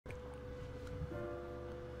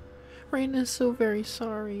Rain is so very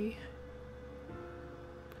sorry.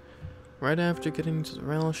 Right after getting to the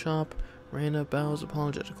rental shop, Raina bows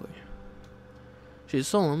apologetically. She's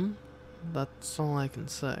solemn, that's all I can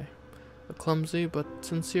say. A clumsy but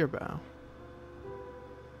sincere bow.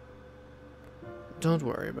 Don't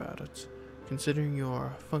worry about it. Considering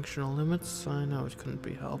your functional limits, I know it couldn't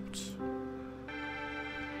be helped.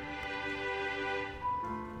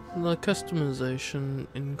 The customization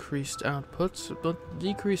increased output, but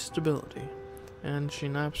decreased stability, and she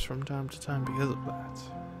naps from time to time because of that.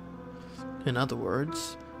 In other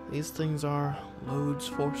words, these things are loads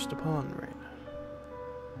forced upon Raina.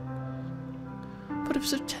 But if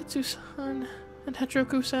Maitetsu-san and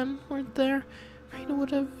Hachiroku-san weren't there, Raina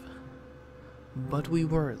would have... But we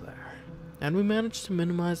were there, and we managed to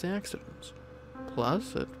minimize the accident.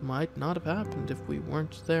 Plus, it might not have happened if we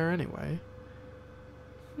weren't there anyway.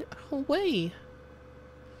 Way,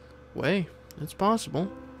 it's possible.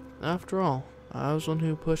 After all, I was one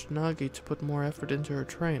who pushed Nagi to put more effort into her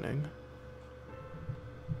training.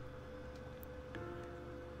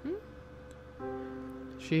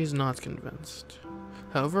 She's not convinced.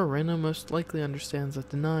 However, Reina most likely understands that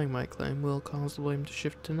denying my claim will cause the blame to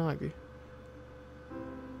shift to Nagi.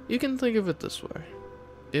 You can think of it this way.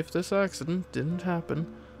 If this accident didn't happen,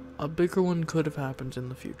 a bigger one could have happened in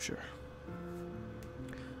the future.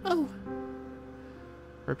 Oh!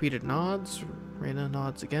 Repeated nods, Reina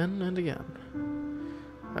nods again and again.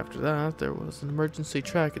 After that, there was an emergency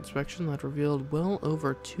track inspection that revealed well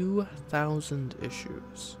over 2,000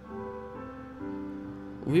 issues.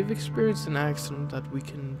 We've experienced an accident that we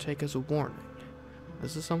can take as a warning.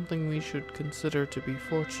 This is something we should consider to be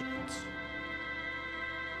fortunate.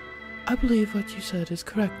 I believe what you said is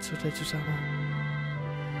correct, Maitetsu-sama.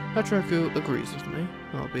 Hachiroku agrees with me,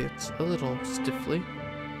 albeit a little stiffly.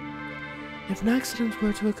 If an accident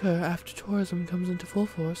were to occur after tourism comes into full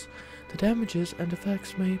force, the damages and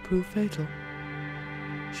effects may prove fatal.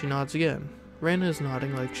 She nods again. Reina is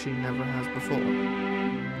nodding like she never has before.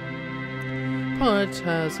 Paulette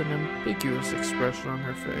has an ambiguous expression on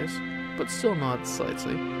her face, but still nods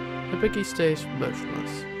slightly. Hibiki stays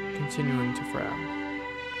motionless, continuing to frown.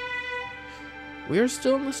 We are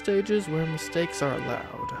still in the stages where mistakes are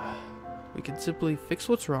allowed. We can simply fix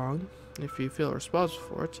what's wrong. If you feel responsible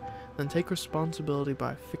for it, then take responsibility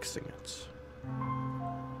by fixing it.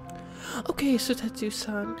 Okay,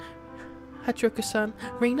 Maitetsu-san, Hachiroku-san,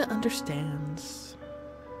 Reina understands.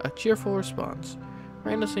 A cheerful response.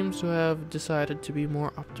 Reina seems to have decided to be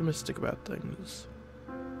more optimistic about things.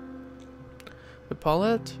 With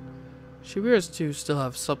Paulette, she appears to still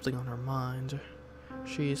have something on her mind.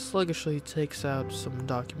 She sluggishly takes out some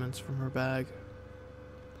documents from her bag.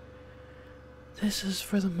 This is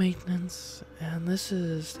for the maintenance, and this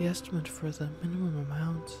is the estimate for the minimum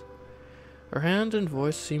amount. Her hand and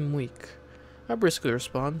voice seem weak. I briskly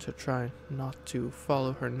respond to try not to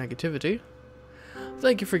follow her negativity.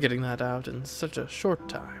 Thank you for getting that out in such a short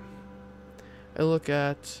time. I look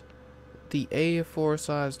at the A4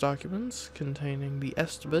 size documents containing the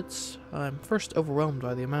estimates. I'm first overwhelmed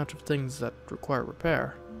by the amount of things that require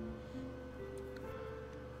repair.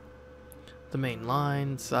 The main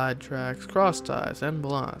line, side tracks, cross ties, and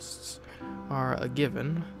ballasts are a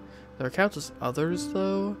given. There are countless others,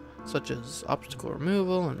 though, such as obstacle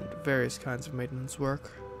removal and various kinds of maintenance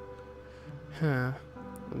work.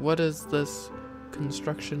 What is this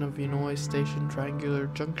construction of Inouye Station Triangular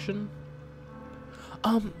Junction?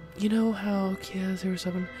 You know how Kia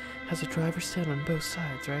 07 has a driver's stand on both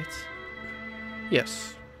sides, right?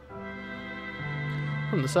 Yes.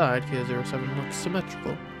 From the side, Kia 07 looks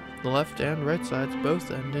symmetrical. The left and right sides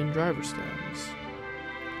both end in driver stands.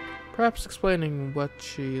 Perhaps explaining what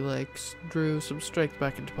she likes drew some strength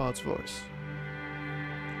back into Pod's voice.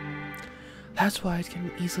 That's why it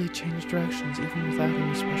can easily change directions even without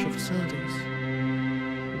any special facilities.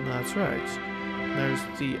 That's right. There's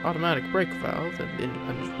the automatic brake valve and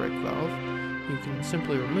independent brake valve. You can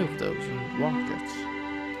simply remove those and walk it.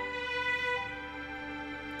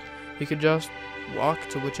 You could just walk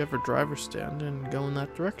to whichever driver stand and go in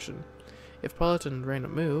that direction. If Paulette and Reina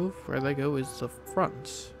move, where they go is the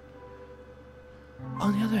front.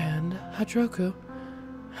 On the other hand, Hachiroku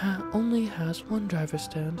only has one driver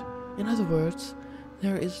stand. In other words,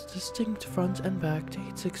 there is a distinct front and back to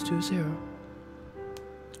 8620.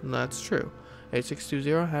 That's true.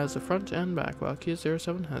 8620 has a front and back, while Kia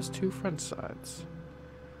 07 has two front sides.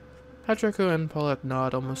 Hachiroku and Paulette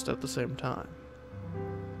nod almost at the same time.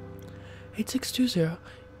 8620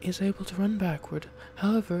 is able to run backward,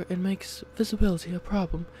 however, it makes visibility a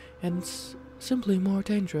problem, and it's simply more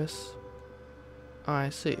dangerous. I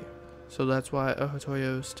see. So that's why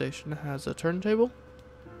Ohotoyo Station has a turntable?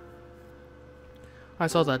 I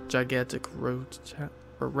saw that gigantic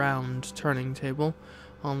round turning table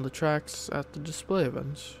on the tracks at the display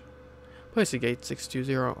event. Placing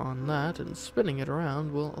 8620 on that and spinning it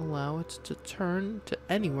around will allow it to turn to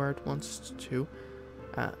anywhere it wants to,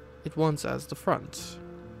 as the front.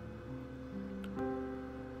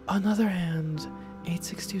 On the other hand,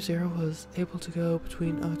 8620 was able to go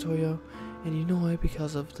between Otoyo and Inouye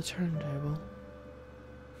because of the turntable.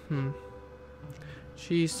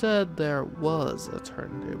 She said there was a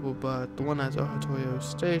turntable, but the one at Otoyo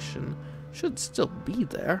Station should still be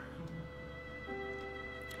there.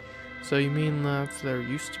 So you mean that there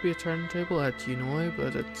used to be a turntable at Inouye,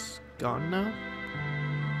 but it's gone now?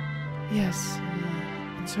 Yes,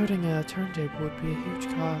 inserting a turntable would be a huge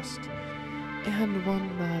cost, and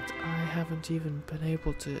one that I haven't even been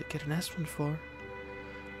able to get an estimate for.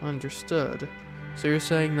 Understood. So you're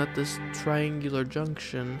saying that this triangular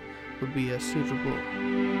junction would be a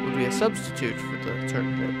substitute for the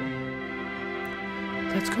turntable?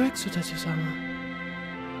 That's correct, Sutetsu-sama.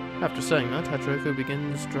 After saying that, Hachiroku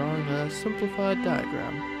begins drawing a simplified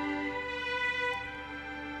diagram.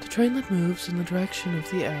 The train that moves in the direction of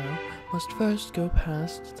the arrow must first go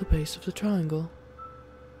past the base of the triangle.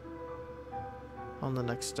 On the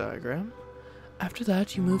next diagram. After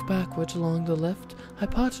that, you move backwards along the left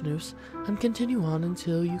hypotenuse and continue on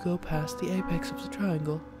until you go past the apex of the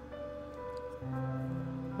triangle.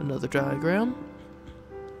 Another diagram.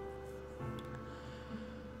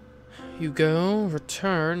 You go,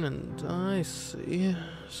 return, and I see.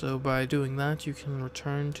 So by doing that, you can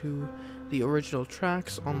return to the original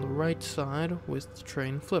tracks on the right side with the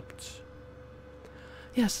train flipped.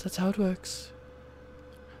 Yes, that's how it works.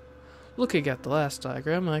 Looking at the last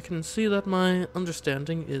diagram, I can see that my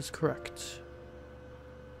understanding is correct.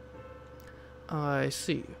 I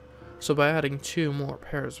see. So by adding 2 more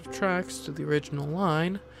pairs of tracks to the original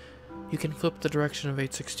line, you can flip the direction of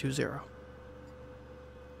 8620.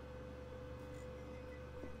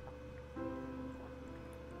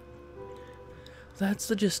 That's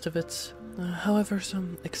the gist of it. However,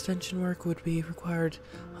 some extension work would be required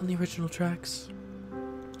on the original tracks.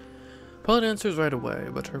 Paulette answers right away,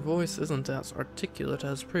 but her voice isn't as articulate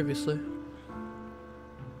as previously.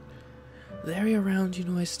 The area around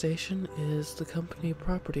Inouye Station is the company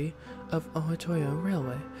property of Otoyo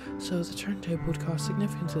Railway, so the turntable would cost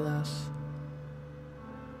significantly less.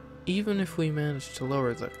 Even if we managed to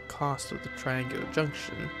lower the cost of the triangular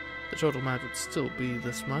junction, the total amount would still be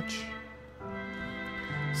this much.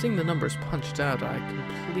 Seeing the numbers punched out, I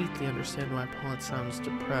completely understand why Paulette sounds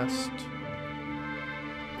depressed.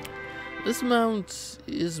 This amount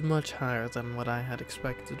is much higher than what I had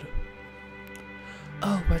expected.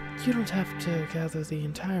 Oh, but you don't have to gather the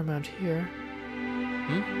entire amount here.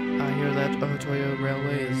 I hear that Otoyo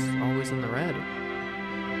Railway is always in the red.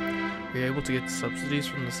 Are you able to get subsidies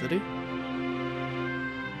from the city?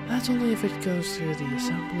 That's only if it goes through the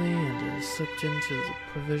assembly and is slipped into the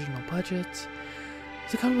provisional budget.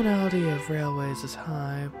 The commonality of railways is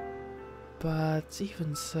high, but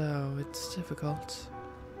even so, it's difficult.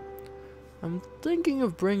 I'm thinking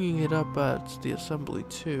of bringing it up at the assembly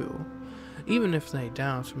too, even if they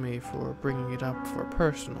doubt me for bringing it up for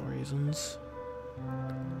personal reasons.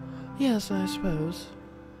 Yes, I suppose.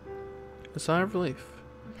 A sigh of relief.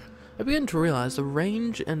 I begin to realize the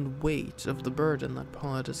range and weight of the burden that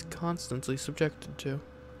Paulette is constantly subjected to.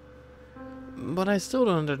 But I still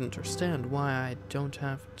don't understand why I don't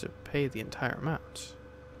have to pay the entire amount.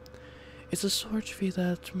 It's a storage fee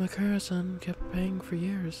that Makara-san kept paying for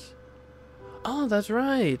years. Oh, that's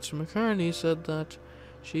right! Makarani said that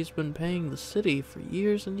she's been paying the city for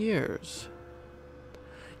years and years.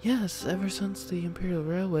 Yes, ever since the Imperial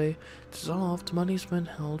Railway dissolved, money's been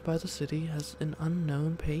held by the city as an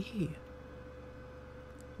unknown payee.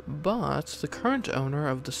 But the current owner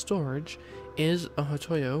of the storage is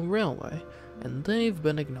Otoyo Railway, and they've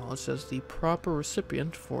been acknowledged as the proper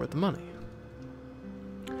recipient for the money.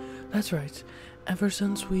 That's right. Ever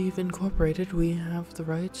since we've incorporated, we have the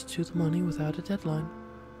right to the money without a deadline.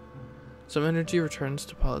 Some energy returns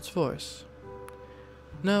to Paulette's voice.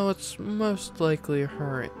 No, it's most likely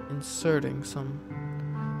her inserting some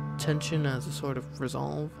tension as a sort of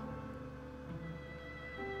resolve.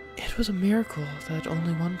 It was a miracle that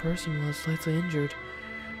only one person was slightly injured,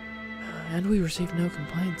 and we received no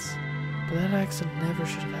complaints, but that accident never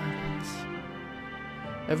should have happened.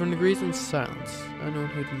 Everyone agrees in silence. Anyone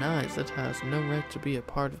who denies it has no right to be a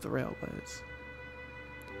part of the railways.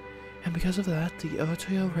 And because of that, the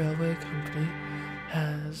Otoyo Railway Company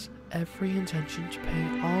has every intention to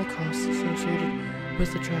pay all costs associated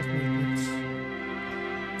with the track maintenance.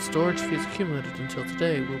 Storage fees accumulated until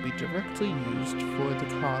today will be directly used for the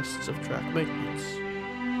costs of track maintenance.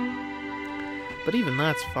 but even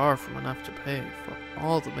that's far from enough to pay for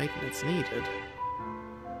all the maintenance needed.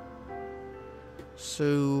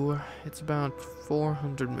 So, it's about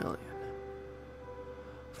 400 million.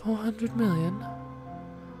 400 million?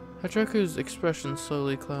 Hachoku's expression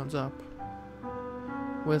slowly clouds up.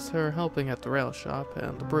 With her helping at the rail shop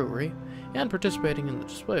and the brewery, and participating in the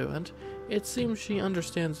display event, it seems she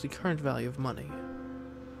understands the current value of money.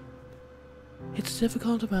 It's a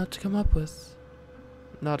difficult amount to come up with.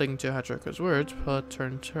 Nodding to Hachoku's words, Paula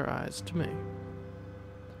turned her eyes to me.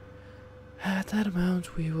 At that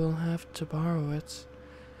amount, we will have to borrow it.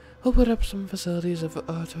 We'll put up some facilities of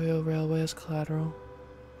Otoyo Railway as collateral.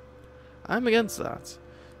 I'm against that.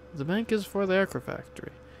 The bank is for the aircraft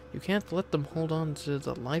factory. You can't let them hold on to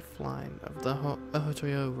the lifeline of the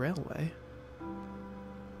Otoyo Railway.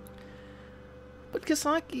 But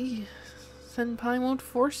Kisaki-senpai won't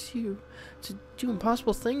force you to do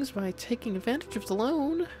impossible things by taking advantage of the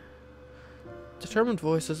loan. Determined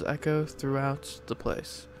voices echo throughout the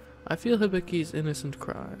place. I feel Hibiki's innocent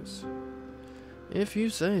cries. If you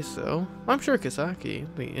say so. I'm sure Kisaki,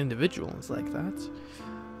 the individual, is like that.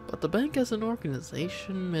 But the bank as an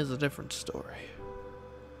organization is a different story.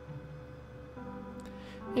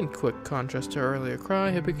 In quick contrast to her earlier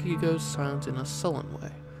cry, Hibiki goes silent in a sullen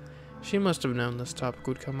way. She must have known this topic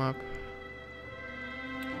would come up.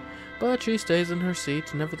 But she stays in her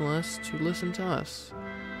seat, nevertheless, to listen to us.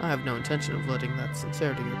 I have no intention of letting that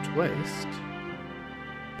sincerity go to waste.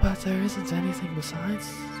 But there isn't anything besides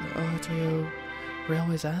the Otoyo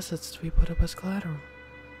Railway's assets to be put up as collateral.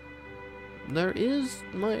 There is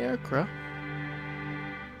my aircraft.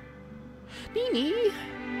 Nini!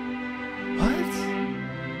 What?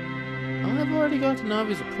 I've already got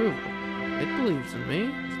Navi's approval. It believes in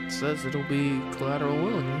me. It says it'll be collateral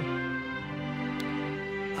willingly.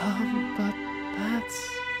 But that's...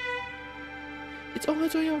 It's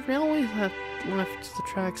Otoyo Railway that left the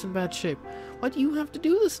tracks in bad shape. Why do you have to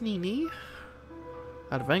do this, Nini?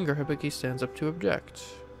 Out of anger, Hibiki stands up to object.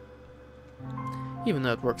 Even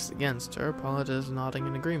though it works against her, Paula is nodding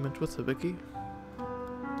in agreement with Hibiki.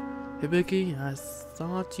 Hibiki, I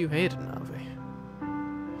thought you hated Navi.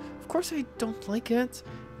 Of course I don't like it.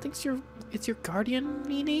 Thinks it's your guardian,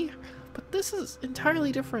 Nini. But this is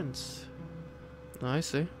entirely different. I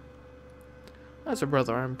see. As her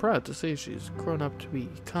brother, I'm proud to see she's grown up to be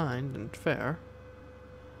kind and fair.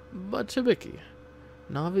 But Hibiki,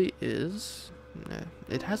 Navi is...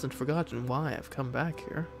 it hasn't forgotten why I've come back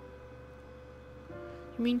here.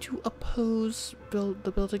 You mean to oppose the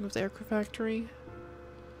building of the aircraft factory?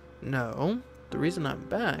 No. The reason I'm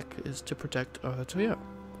back is to protect Otoyo,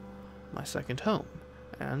 my second home,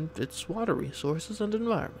 and its water resources and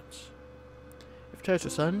environments. If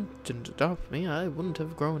Tetra-san didn't adopt me, I wouldn't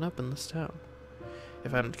have grown up in this town.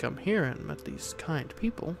 If I hadn't come here and met these kind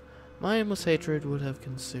people, my endless hatred would have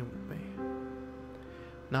consumed me.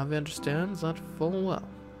 Navi understands that full well,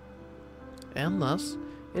 and thus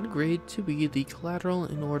it agreed to be the collateral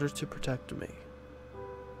in order to protect me.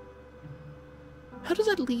 How does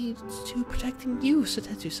that lead to protecting you,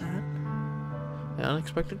 Satetsu-san? An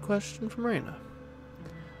unexpected question from Reina.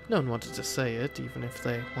 No one wanted to say it, even if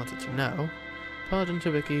they wanted to know. Pod and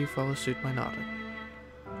Hibiki follow suit by nodding.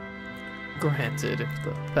 Granted, if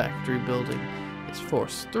the factory building is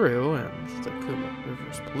forced through and the Kuma River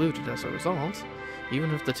is polluted as a result,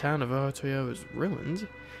 even if the town of Otoyo is ruined,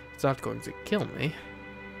 it's not going to kill me.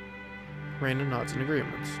 Reina nods in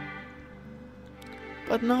agreement.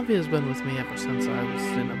 But Navi has been with me ever since I was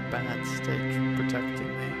in a bad state, protecting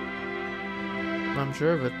me. I'm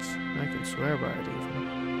sure of it. I can swear by it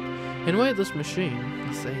even. In a way, this machine,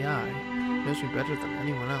 this AI, knows me better than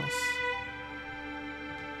anyone else.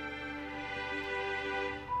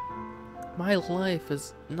 My life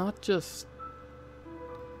is not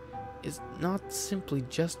simply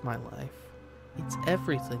just my life. It's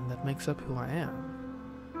everything that makes up who I am.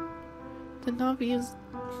 The Navi is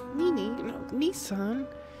Nini, Nissan.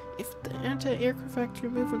 If the anti-aircraft factory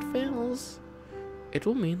movement fails, it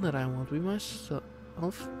will mean that I won't be myself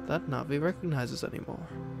that Navi recognizes anymore.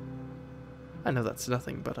 I know that's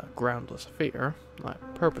nothing but a groundless fear. I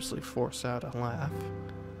purposely force out a laugh.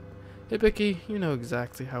 Hibiki, you know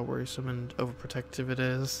exactly how worrisome and overprotective it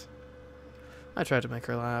is. I try to make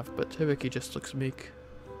her laugh, but Hibiki just looks meek.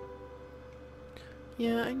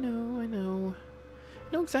 Yeah, I know. I know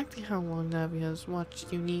exactly how long Navi has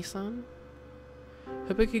watched you, Nissan.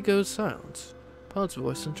 Hibiki goes silent. Pod's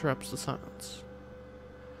voice interrupts the silence.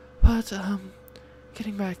 But,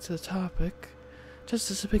 getting back to the topic,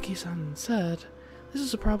 just as Hibiki-san said, this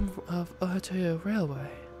is a problem of Otoyo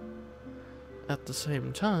Railway. At the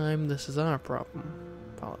same time, this is our problem.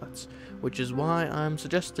 pilots, which is why I'm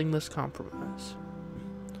suggesting this compromise.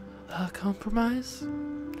 A compromise?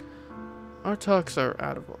 Our talks are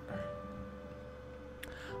out of order.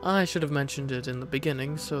 I should have mentioned it in the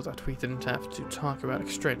beginning so that we didn't have to talk about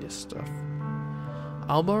extraneous stuff.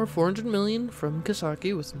 I'll borrow 400 million from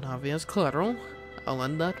Kisaki with Navi as collateral. I'll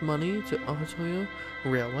lend that money to Ohatoyo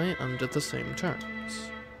Railway under the same terms.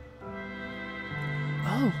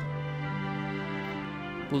 Oh.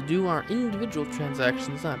 We'll do our individual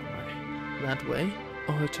transactions that way. That way,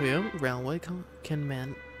 Ohatoyo Railway can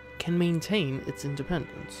maintain its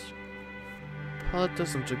independence. Pilot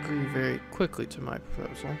doesn't agree very quickly to my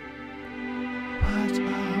proposal. But,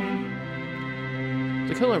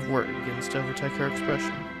 The color of worry begins to overtake her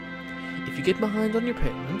expression. If you get behind on your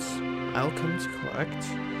payments, I'll come to collect.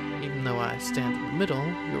 Even though I stand in the middle,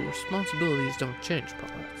 your responsibilities don't change,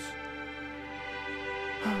 pilots.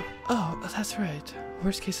 Oh, that's right.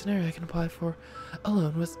 Worst case scenario, I can apply for a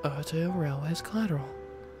loan with Ohatoyo Railway's collateral.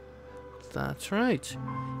 That's right.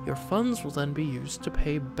 Your funds will then be used to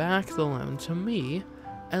pay back the loan to me,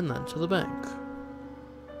 and then to the bank.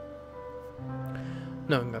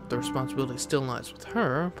 Knowing that the responsibility still lies with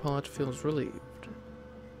her, Paulette feels relieved.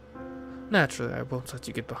 Naturally, I won't let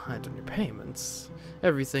you get behind on your payments.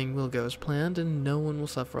 Everything will go as planned, and no one will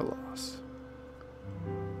suffer a loss.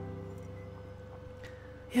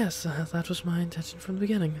 Yes, that was my intention from the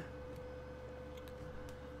beginning.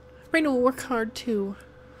 Reina will work hard, too.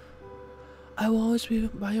 I will always be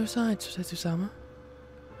by your side, Maitetsu-sama.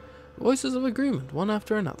 Voices of agreement, one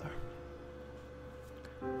after another.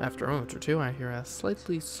 After a moment or two, I hear a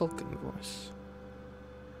slightly sulking voice.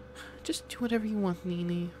 Just do whatever you want,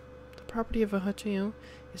 Nini. The property of Ohatoyo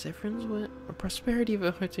is everyone's wish, or prosperity of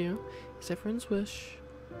Ohatoyo is everyone's wish.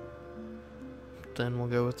 Then we'll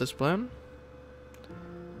go with this plan.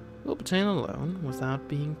 We'll obtain a loan without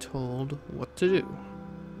being told what to do.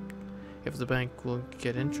 If the bank will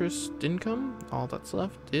get interest income, all that's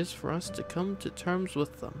left is for us to come to terms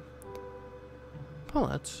with them.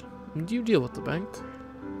 Paulette, do you deal with the bank?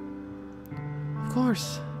 Of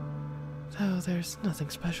course. Though there's nothing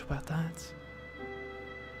special about that.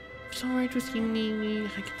 If it's alright with you, Nini,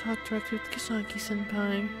 I can talk directly with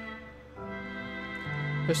Kisaki-senpai.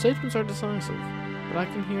 Her statements are decisive, but I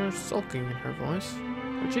can hear sulking in her voice.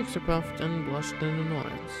 Her cheeks are puffed and blushed in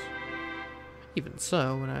annoyance. Even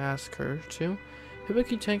so, when I ask her to,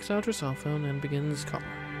 Hibiki takes out her cell phone and begins calling.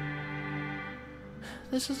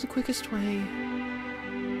 This is the quickest way.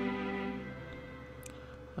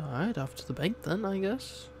 Alright, off to the bank then, I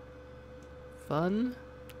guess. Fun.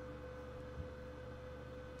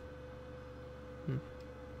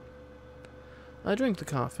 I drink the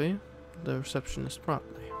coffee the receptionist brought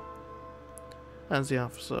me. As the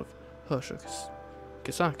office of Hosho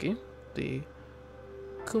Kisaki, the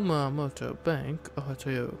Kumamoto Bank,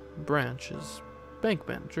 Ohatoyo branch's bank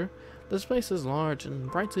manager, the space is large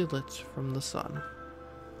and brightly lit from the sun.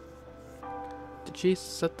 Did she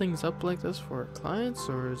set things up like this for her clients,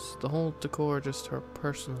 or is the whole decor just her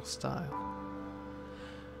personal style?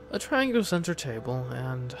 A triangular center table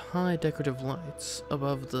and high decorative lights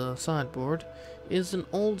above the sideboard is an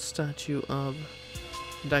old statue of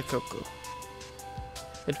Daikoku.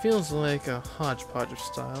 It feels like a hodgepodge of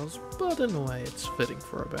styles, but in a way it's fitting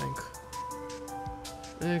for a bank.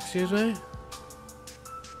 Excuse me?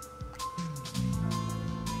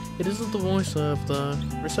 It isn't the voice of the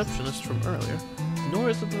receptionist from earlier, nor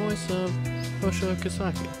is it the voice of Hosho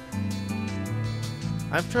Kisaki.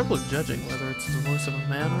 I have trouble judging whether it's the voice of a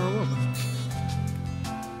man or a woman.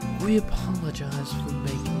 We apologize for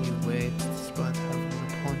making you wait despite having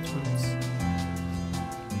appointments.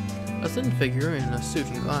 A thin figure in a suit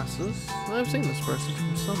and glasses. I've seen this person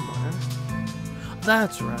from somewhere.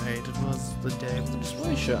 That's right, it was the day of the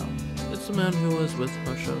display show. It's the man who was with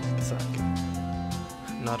Hosho Kisaki.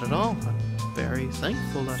 Not at all. I'm very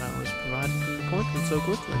thankful that I was provided an appointment so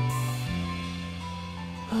quickly.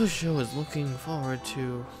 Hosho is looking forward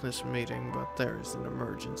to this meeting, but there is an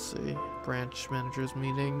emergency. Branch manager's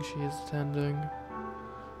meeting she is attending.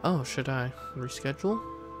 Oh, should I reschedule?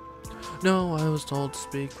 No, I was told to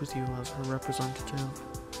speak with you as her representative.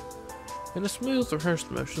 In a smooth,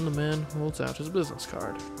 rehearsed motion, the man holds out his business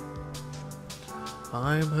card.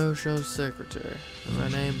 I'm Hosho's secretary, and my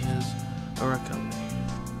name is Arakami.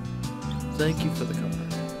 Thank you for the card.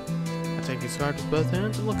 I take his card with both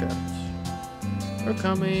hands and look at it.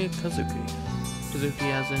 Arakami Kazuki.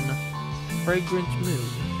 Kazuki as in fragrant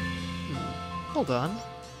mood. Hold on.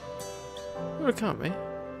 Arakami,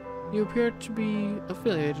 you appear to be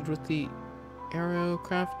affiliated with the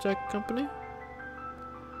Aerocraft Tech Company?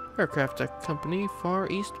 Aircraft Tech Company, Far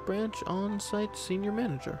East Branch on-site senior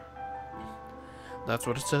manager. That's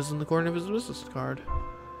what it says in the corner of his business card.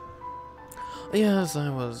 Yes, I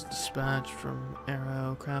was dispatched from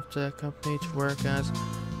CMeeCraft Company to work as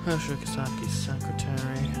Hosho Kasaki's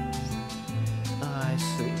secretary. I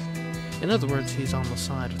see. In other words, he's on the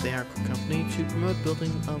side of the aircraft company to promote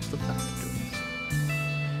building of the factory.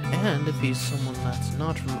 And if he's someone that's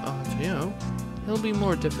not from Otoyo, he'll be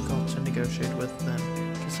more difficult to negotiate with than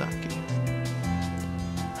Kasaki.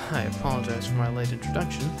 I apologize for my late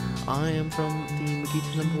introduction. I am from the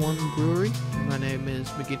Maitetsu No. 1 brewery. My name is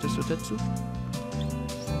Maitetsu.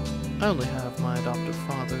 I only have my adoptive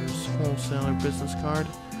father's wholesaler business card.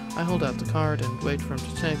 I hold out the card and wait for him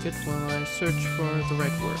to take it while I search for the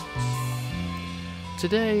right words.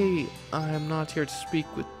 Today, I am not here to speak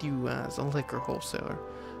with you as a liquor wholesaler,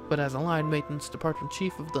 but as a line maintenance department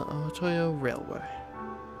chief of the Otoyo Railway.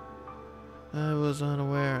 I was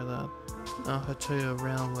unaware that Otoyo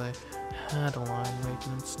Railway had a line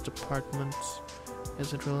maintenance department.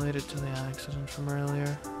 Is it related to the accident from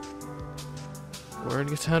earlier? Word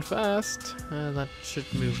gets out fast. That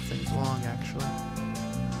should move things along, actually.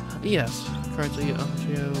 Yes, currently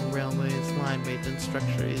Otoyo Railway's line maintenance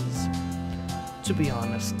structure is, to be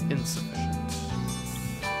honest, insufficient.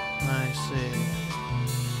 I see.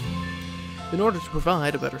 In order to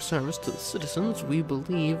provide a better service to the citizens, we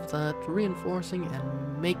believe that reinforcing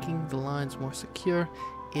and making the lines more secure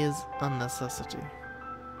is a necessity.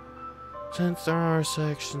 Since there are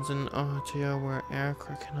sections in Otoyo where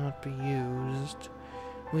aircraft cannot be used,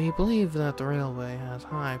 we believe that the railway has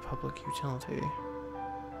high public utility.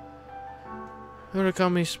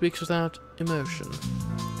 Urakami speaks without emotion.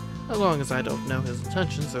 As long as I don't know his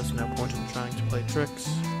intentions, there's no point in trying to play tricks.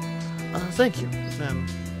 Thank you.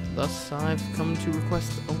 Thus, I've come to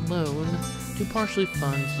request a loan to partially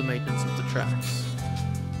fund the maintenance of the tracks.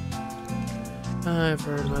 I've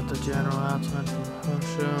heard about the general outline from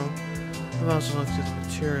Hosho. I've also looked at the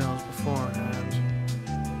materials beforehand.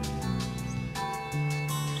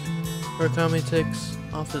 Urakami takes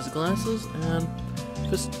off his glasses and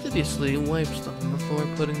fastidiously wipes them before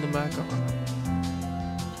putting them back on.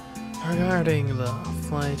 Regarding the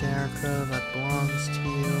flight aircraft that belongs to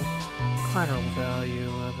you, collateral value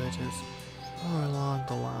of it is more along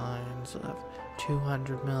the lines of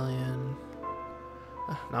 200 million.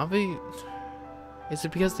 Navi, is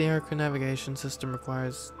it because the aircraft navigation system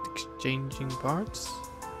requires exchanging parts?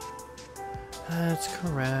 That's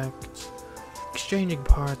correct. Exchanging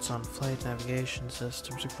parts on flight navigation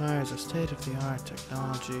systems requires a state-of-the-art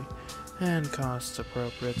technology and costs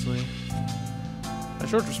appropriately. A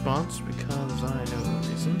short response, because I know the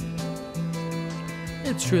reason.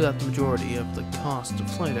 It's true that the majority of the cost of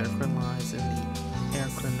flight aircraft lies in the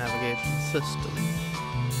aircraft navigation system.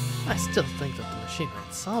 I still think that the machinery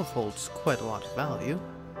itself holds quite a lot of value.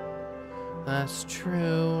 That's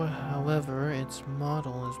true, however, its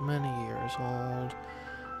model is many years old.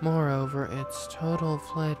 Moreover, its total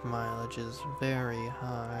flight mileage is very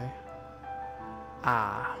high.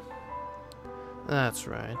 Ah, that's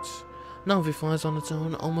right. Navi flies on its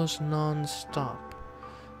own almost non-stop.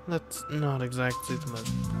 That's not exactly the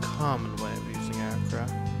most common way of using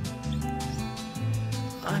aircraft.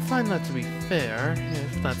 I find that to be fair,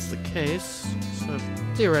 if that's the case. So,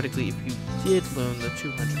 theoretically, if you did loan the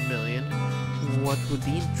 200 million, what would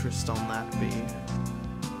the interest on that be?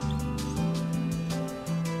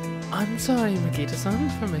 I'm sorry, Makita-san,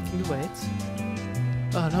 for making you wait.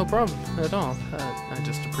 No problem at all. I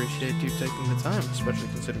just appreciate you taking the time, especially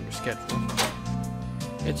considering your schedule.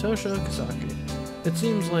 It's Hosho Kasaki. It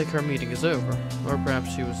seems like our meeting is over, or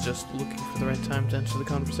perhaps she was just looking for the right time to enter the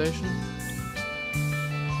conversation.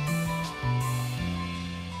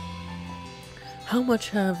 How much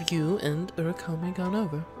have you and Urakami gone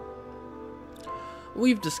over?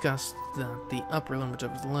 We've discussed that the upper limit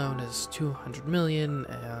of the loan is 200 million,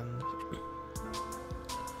 and...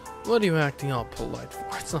 What are you acting all polite for?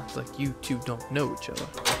 It's not like you two don't know each other.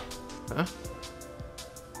 Huh?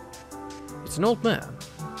 It's an old man.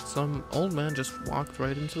 Some old man just walked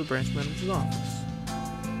right into the branch manager's office.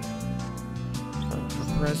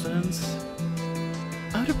 For presidents?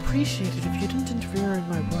 I would appreciate it if you didn't interfere in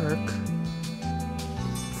my work.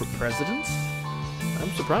 For presidents?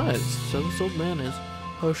 I'm surprised. So this old man is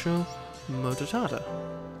Hosho Mototada.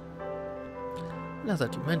 Now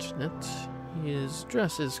that you mention it, his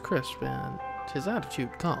dress is crisp and his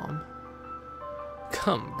attitude calm.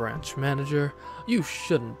 Come, branch manager, you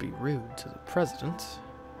shouldn't be rude to the president.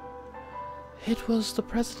 It was the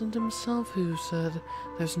president himself who said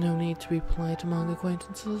there's no need to be polite among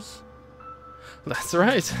acquaintances. That's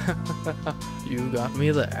right. You got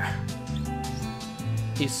me there.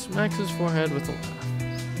 He smacks his forehead with a laugh.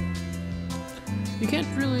 You can't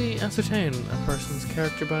really ascertain a person's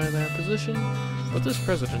character by their position, but this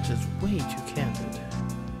president is way too candid.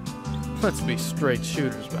 Let's be straight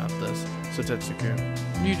shooters about this, so Tetsuku.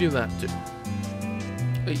 You do that too.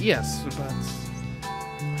 Yes, but...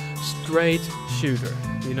 Straight shooter.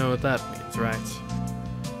 You know what that means, right?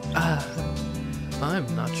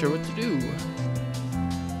 I'm not sure what to do.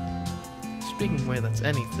 Speaking in a way that's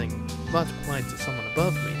anything but polite to someone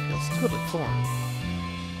above me feels totally foreign.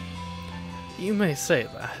 You may say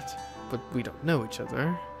that, but we don't know each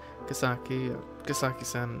other.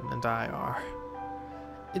 Kisaki-san and I are.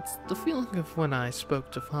 It's the feeling of when I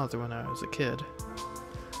spoke to father when I was a kid.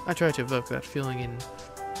 I try to evoke that feeling in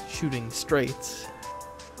shooting straight.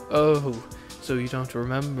 Oh, so you don't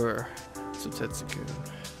remember, Tetsuku.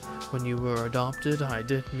 When you were adopted, I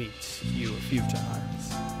did meet you a few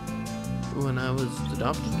times. When I was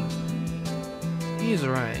adopted? He's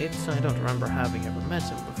right, I don't remember having ever met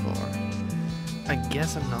him before. I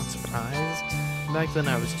guess I'm not surprised. Back then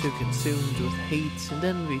I was too consumed with hate and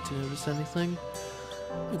envy to notice anything.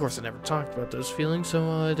 Of course I never talked about those feelings, so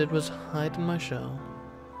all I did was hide in my shell.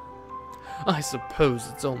 I suppose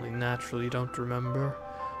it's only natural you don't remember.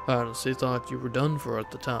 I honestly thought you were done for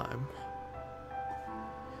at the time.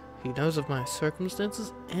 He knows of my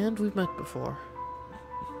circumstances, and we've met before.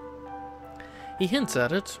 He hints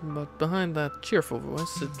at it, but behind that cheerful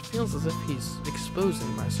voice, it feels as if he's exposing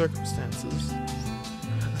my circumstances.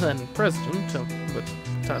 Then, President, but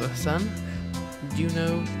Taito-san, do you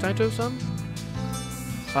know Taito-san?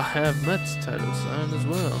 I have met Taito-san as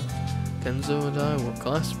well. Kenzo and I were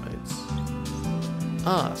classmates.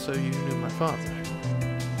 Ah, so you knew my father.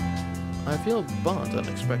 I feel a bond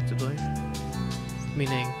unexpectedly.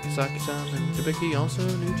 Meaning, Kisaki-san and Hibiki also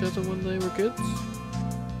knew each other when they were kids?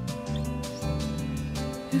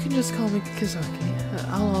 You can just call me Kisaki.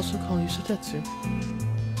 I'll also call you Satetsu.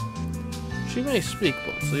 She may speak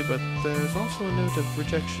bluntly, but there's also a note of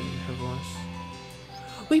rejection in her voice.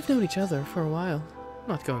 We've known each other for a while.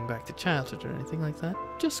 Not going back to childhood or anything like that.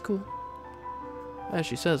 Just school. As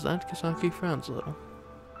she says that, Kisaki frowns a little.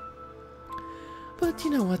 But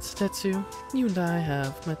you know what, Satetsu? You and I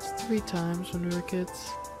have met 3 times when we were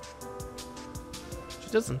kids. She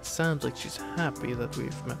doesn't sound like she's happy that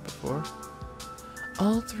we've met before.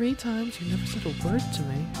 All 3 times you never said a word to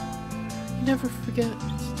me. You never forget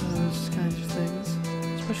those kinds of things,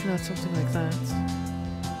 especially not something like that.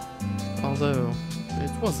 Although,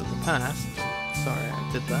 it was in the past. Sorry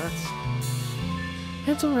I did that.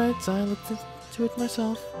 It's alright, I looked into it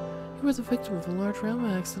myself. You were the victim of a large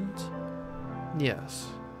railway accident. Yes.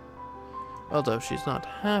 Although she's not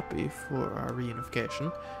happy for our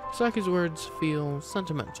reunification, Kisaki's words feel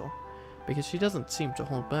sentimental, because she doesn't seem to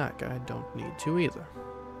hold back. I don't need to either.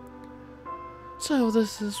 So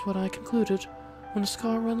this is what I concluded. When a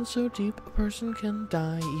scar runs so deep, a person can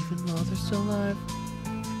die even while they're still alive.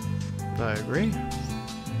 I agree.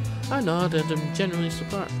 I nod and am genuinely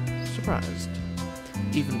surprised.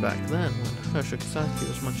 Even back then, when Hosho Kisaki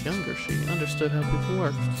was much younger, she understood how people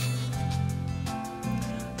worked.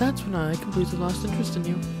 That's when I completely lost interest in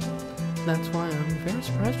you. That's why I'm very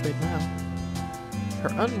surprised right now. Her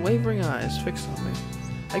unwavering eyes fixed on me.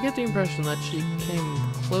 I get the impression that she came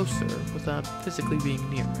closer without physically being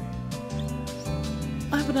near me.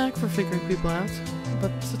 I have a knack for figuring people out,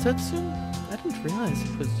 but Satetsu, I didn't realize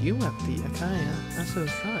it was you at the Akaya Aso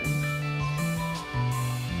Shrine.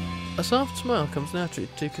 A soft smile comes naturally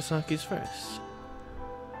to Kisaki's face.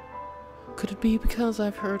 Could it be because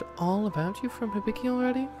I've heard all about you from Hibiki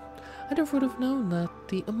already? I never would have known that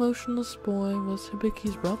the emotionless boy was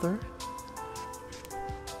Hibiki's brother.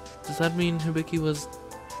 Does that mean Hibiki was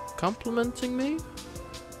complimenting me?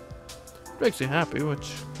 It makes you happy,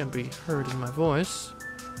 which can be heard in my voice.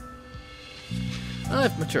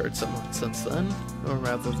 I've matured somewhat since then, or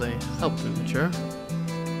rather they helped me mature.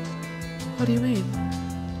 What do you mean?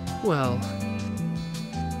 Well,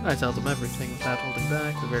 I tell them everything without holding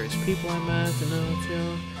back. The various people I met in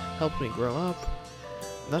Ohio helped me grow up.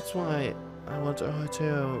 That's why I want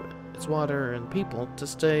Ohio, its water and people, to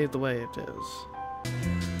stay the way it is.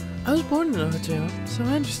 I was born in Ohio, so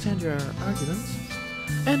I understand your arguments.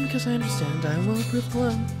 And because I understand, I will approve the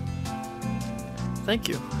loan. Thank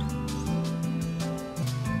you.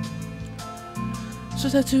 So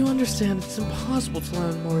that to understand, it's impossible to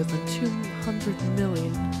loan more than 200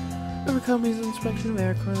 million. Murakami's inspection of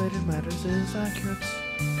air-correlated matters is accurate.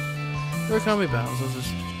 Murakami bows as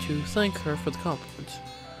if to thank her for the compliment.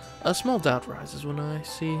 A small doubt rises when I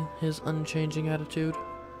see his unchanging attitude.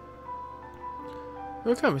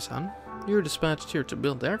 Murakami-san, you were dispatched here to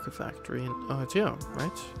build the aircraft factory in Ohio,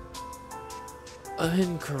 right?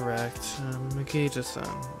 Incorrect. Maitetsu-san.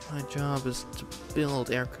 My job is to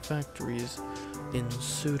build aircraft factories in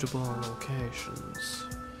suitable locations.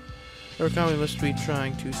 Murakami must be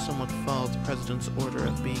trying to somewhat follow the president's order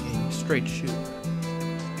of being a straight shooter.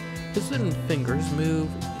 His thin fingers move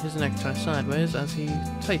his necktie sideways as he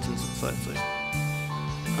tightens it slightly.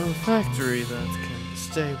 A factory that can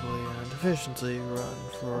stably and efficiently run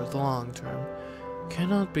for the long term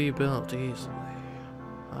cannot be built easily.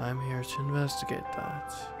 I'm here to investigate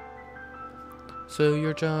that. So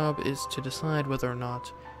your job is to decide whether or not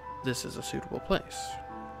this is a suitable place.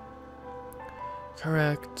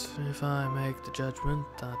 Correct. If I make the judgment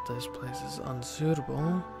that this place is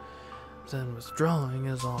unsuitable, then withdrawing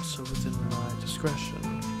is also within my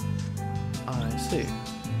discretion. I see.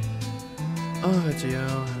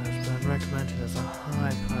 Ohatio has been recommended as a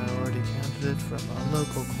high priority candidate from a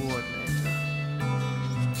local coordinator.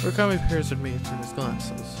 Murakami peers at me through his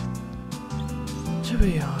glasses. To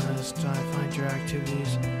be honest, I find your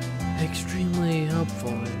activities extremely helpful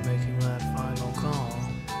in making that final call.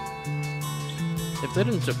 If they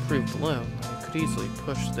didn't approve the loan, I could easily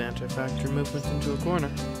push the anti-factory movement into a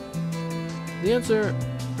corner. The answer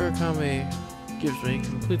Murakami gives me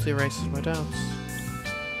completely erases my doubts.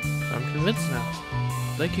 I'm convinced now.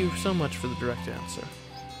 Thank you so much for the direct answer.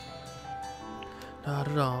 Not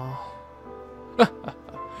at all.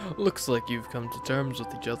 Looks like you've come to terms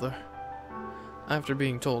with each other. After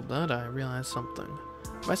being told that, I realized something.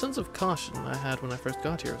 My sense of caution I had when I first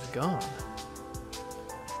got here is gone.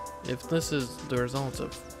 If this is the result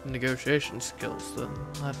of negotiation skills, then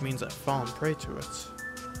that means I've fallen prey to it.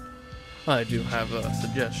 I do have a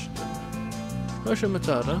suggestion. Hosha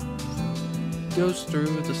Matada goes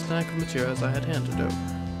through the stack of materials I had handed over.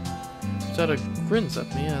 Matada grins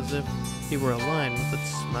at me as if he were a lion with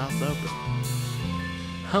its mouth open.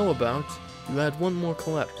 How about you add one more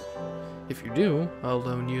collateral? If you do, I'll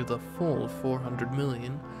loan you the full 400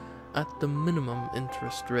 million at the minimum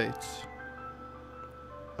interest rates.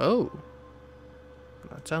 Oh,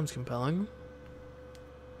 that sounds compelling.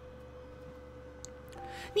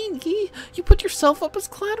 Nini, you put yourself up as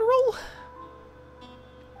collateral?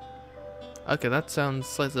 Okay, that sounds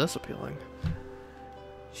slightly less appealing.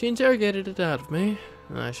 She interrogated it out of me,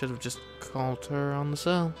 and I should have just called her on the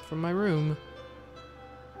cell from my room.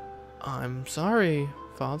 I'm sorry,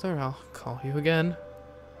 Father. I'll call you again.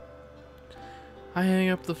 I hang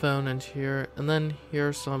up the phone and then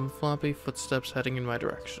hear some floppy footsteps heading in my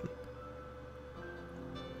direction.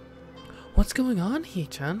 What's going on,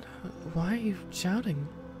 Hee-chan? Why are you shouting?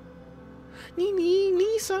 Nini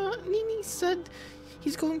said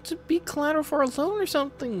he's going to be collateral for a loan or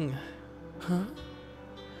something. Huh?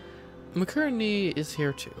 McCurney is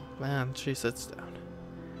here too, and she sits down.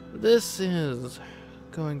 This is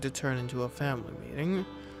going to turn into a family meeting.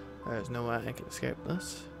 There's no way I can escape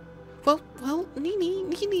this. Well, Nini,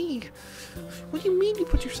 what do you mean you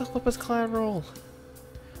put yourself up as collateral?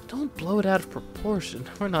 Don't blow it out of proportion.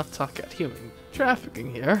 We're not talking about human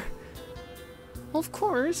trafficking here. Well, of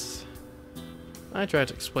course. I try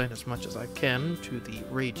to explain as much as I can to the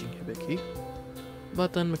raging Hibiki,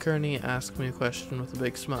 but then McCurney asks me a question with a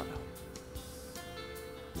big smile.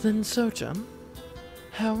 Then So-chan,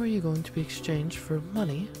 how are you going to be exchanged for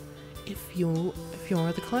money if you're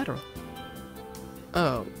the collateral?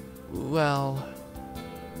 Oh, well,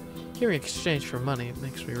 hearing exchange for money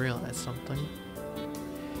makes me realize something.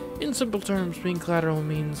 In simple terms, being collateral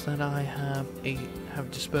means that I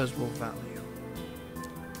have disposable value.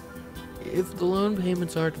 If the loan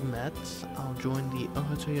payments aren't met, I'll join the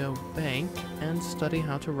Ohatio Bank and study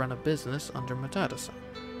how to run a business under Matada-san.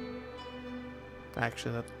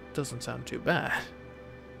 Actually, that doesn't sound too bad.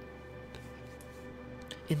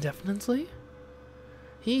 Indefinitely?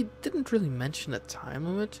 He didn't really mention a time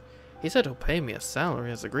limit. He said he'll pay me a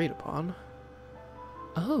salary as agreed upon.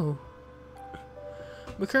 Oh.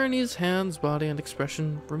 McCurney's hands, body, and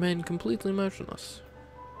expression remain completely motionless.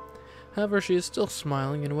 However, she is still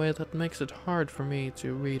smiling in a way that makes it hard for me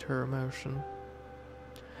to read her emotion.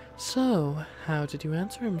 So, how did you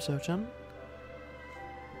answer him, So-chan?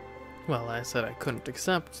 Well, I said I couldn't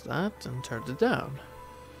accept that and turned it down.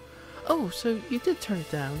 Oh, so you did turn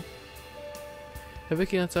it down?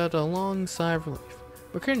 Hibiki lets out a long sigh of relief.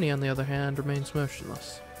 McCurney, on the other hand, remains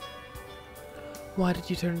motionless. Why did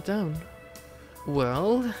you turn it down?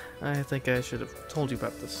 Well, I think I should have told you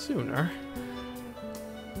about this sooner.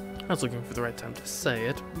 I was looking for the right time to say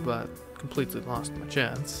it, but completely lost my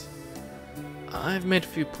chance. I've made a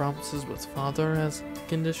few promises with Father as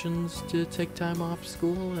conditions to take time off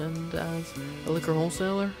school and as a liquor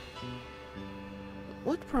wholesaler.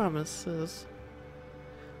 What promises?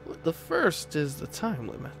 The first is the time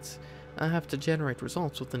limit. I have to generate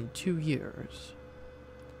results within 2 years.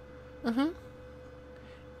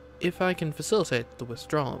 If I can facilitate the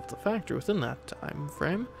withdrawal of the factory within that time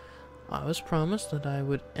frame, I was promised that I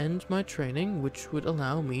would end my training, which would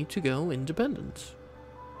allow me to go independent.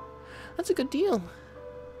 That's a good deal.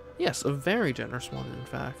 Yes, a very generous one, in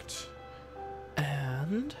fact.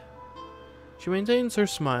 And she maintains her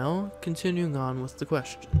smile, continuing on with the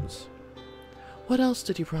questions. What else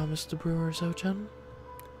did he promise the brewer, So-chan?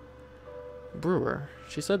 Brewer?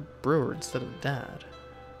 She said brewer instead of dad.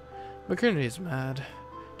 McCurdy's mad.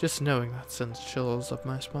 Just knowing that sends chills up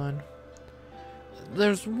my spine.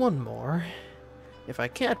 There's one more. If I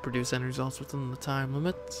can't produce any results within the time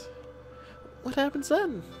limit, what happens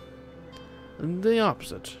then? The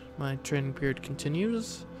opposite. My training period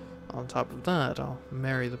continues. On top of that, I'll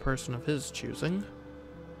marry the person of his choosing.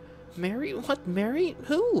 Marry? What? Marry?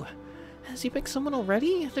 Who? Has he picked someone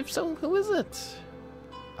already? And if so, who is it?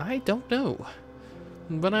 I don't know.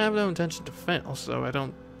 But I have no intention to fail, so I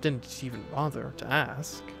didn't even bother to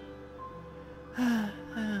ask.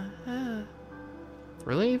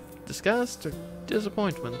 Relief, disgust, or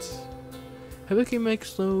disappointment? Hibiki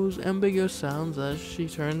makes those ambiguous sounds as she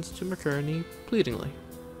turns to McCurney pleadingly.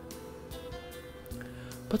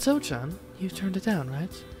 But So-chan, you turned it down,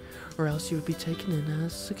 right? Or else you would be taken in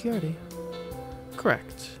as security.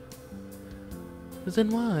 Correct. Then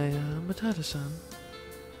why, Maitetsu-san?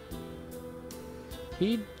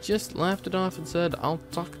 He just laughed it off and said, I'll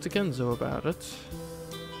talk to Kenzo about it.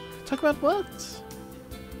 Talk about what?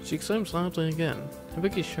 She exclaims loudly again.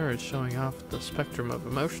 Hibiki's sure is showing off the spectrum of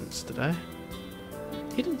emotions today.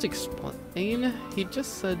 He didn't explain, he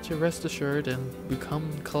just said to rest assured and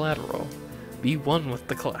become collateral. Be one with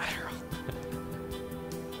the collateral.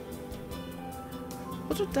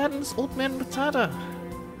 What's with that and this old man Matata?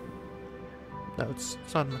 No, it's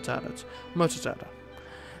not Matata, it's Mototada.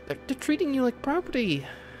 They're treating you like property.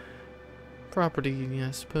 Property,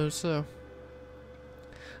 I suppose so.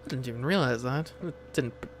 I didn't even realize that. It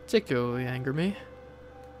didn't particularly anger me.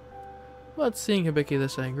 But seeing Hibiki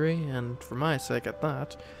this angry, and for my sake at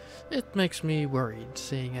that, it makes me worried,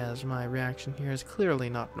 seeing as my reaction here is clearly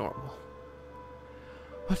not normal.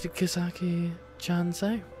 What did Kisaki-chan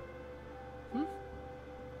say?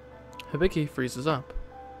 Hibiki freezes up.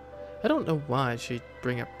 I don't know why she'd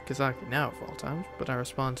bring up Kisaki now of all times, but I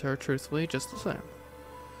respond to her truthfully just the same.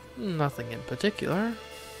 Nothing in particular.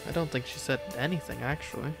 I don't think she said anything,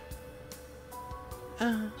 actually.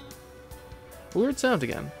 A weird sound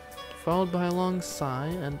again, followed by a long sigh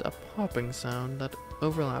and a popping sound that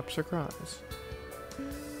overlaps her cries.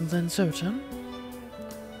 Then So-chan?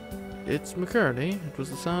 It's McCurdy. It was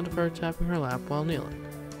the sound of her tapping her lap while kneeling.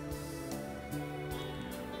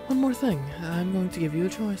 One more thing. I'm going to give you a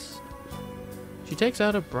choice. She takes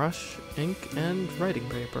out a brush, ink, and writing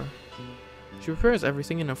paper. She prepares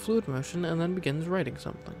everything in a fluid motion and then begins writing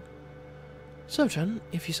something. So-chan,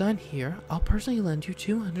 if you sign here, I'll personally lend you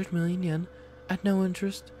 200 million yen at no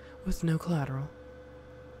interest with no collateral.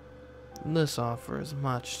 This offer is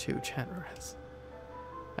much too generous.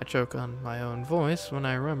 I choke on my own voice when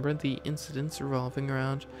I remember the incidents revolving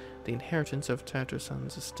around the inheritance of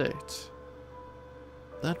Tato-san's estate.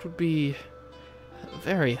 That would be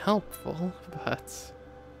very helpful, but...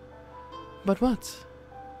 But what?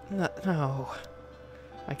 No.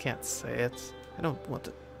 I can't say it. I don't want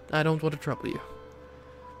to trouble you.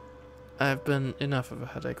 I've been enough of a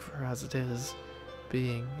headache for her as it is.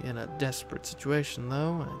 Being in a desperate situation,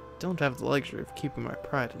 though, I don't have the luxury of keeping my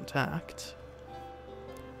pride intact.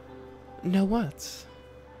 No what?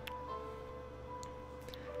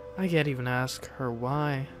 I can't even ask her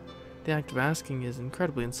why. The act of asking is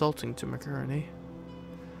incredibly insulting to McCurney.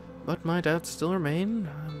 But my doubts still remain.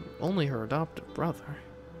 I'm only her adoptive brother.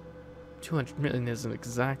 200 million isn't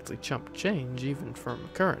exactly chump change, even for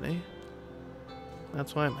McCurney.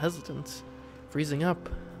 That's why I'm hesitant. Freezing up,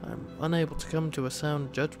 I'm unable to come to a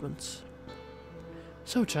sound judgment.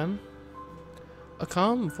 So-chan. A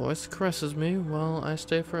calm voice caresses me while I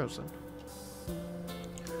stay frozen.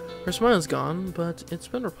 Her smile is gone, but it's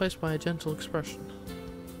been replaced by a gentle expression.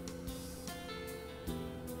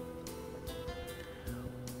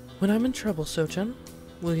 When I'm in trouble, So-chan,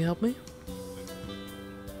 will you help me?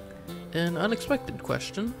 An unexpected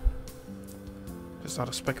question. There's not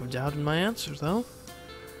a speck of doubt in my answer, though.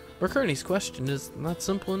 McCurney's question is not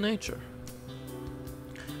simple in nature.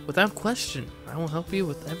 Without question, I will help you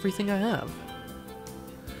with everything I have.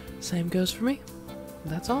 Same goes for me.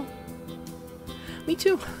 That's all. Me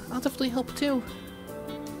too. I'll definitely help too.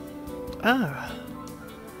 The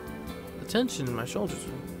tension in my shoulders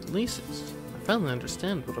releases. I finally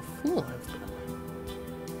understand what a fool I've been.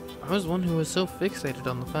 I was one who was so fixated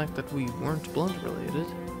on the fact that we weren't blood related.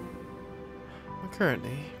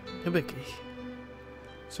 McCurney, Hibiki.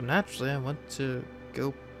 So naturally I went to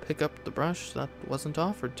go pick up the brush that wasn't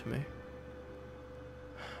offered to me.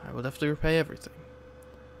 I will definitely repay everything,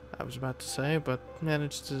 I was about to say, but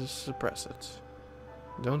managed to suppress it.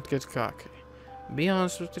 Don't get cocky. Be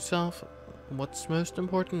honest with yourself. What's most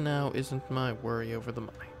important now isn't my worry over the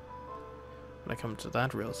money. When I come to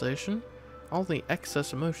that realization, all the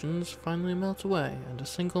excess emotions finally melt away and a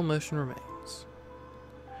single emotion remains.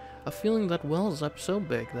 A feeling that wells up so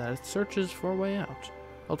big that it searches for a way out,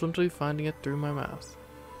 ultimately finding it through my mouth.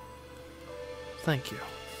 Thank you.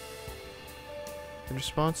 In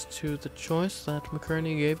response to the choice that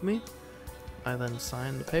McCurney gave me, I then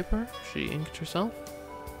signed the paper. She inked herself.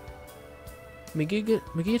 Maitetsu.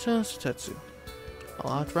 Maitetsu. A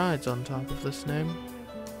lot rides on top of this name.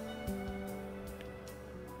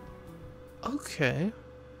 Okay.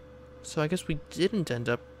 So I guess we didn't end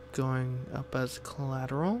up going up as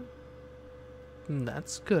collateral.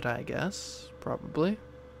 That's good, I guess. Probably.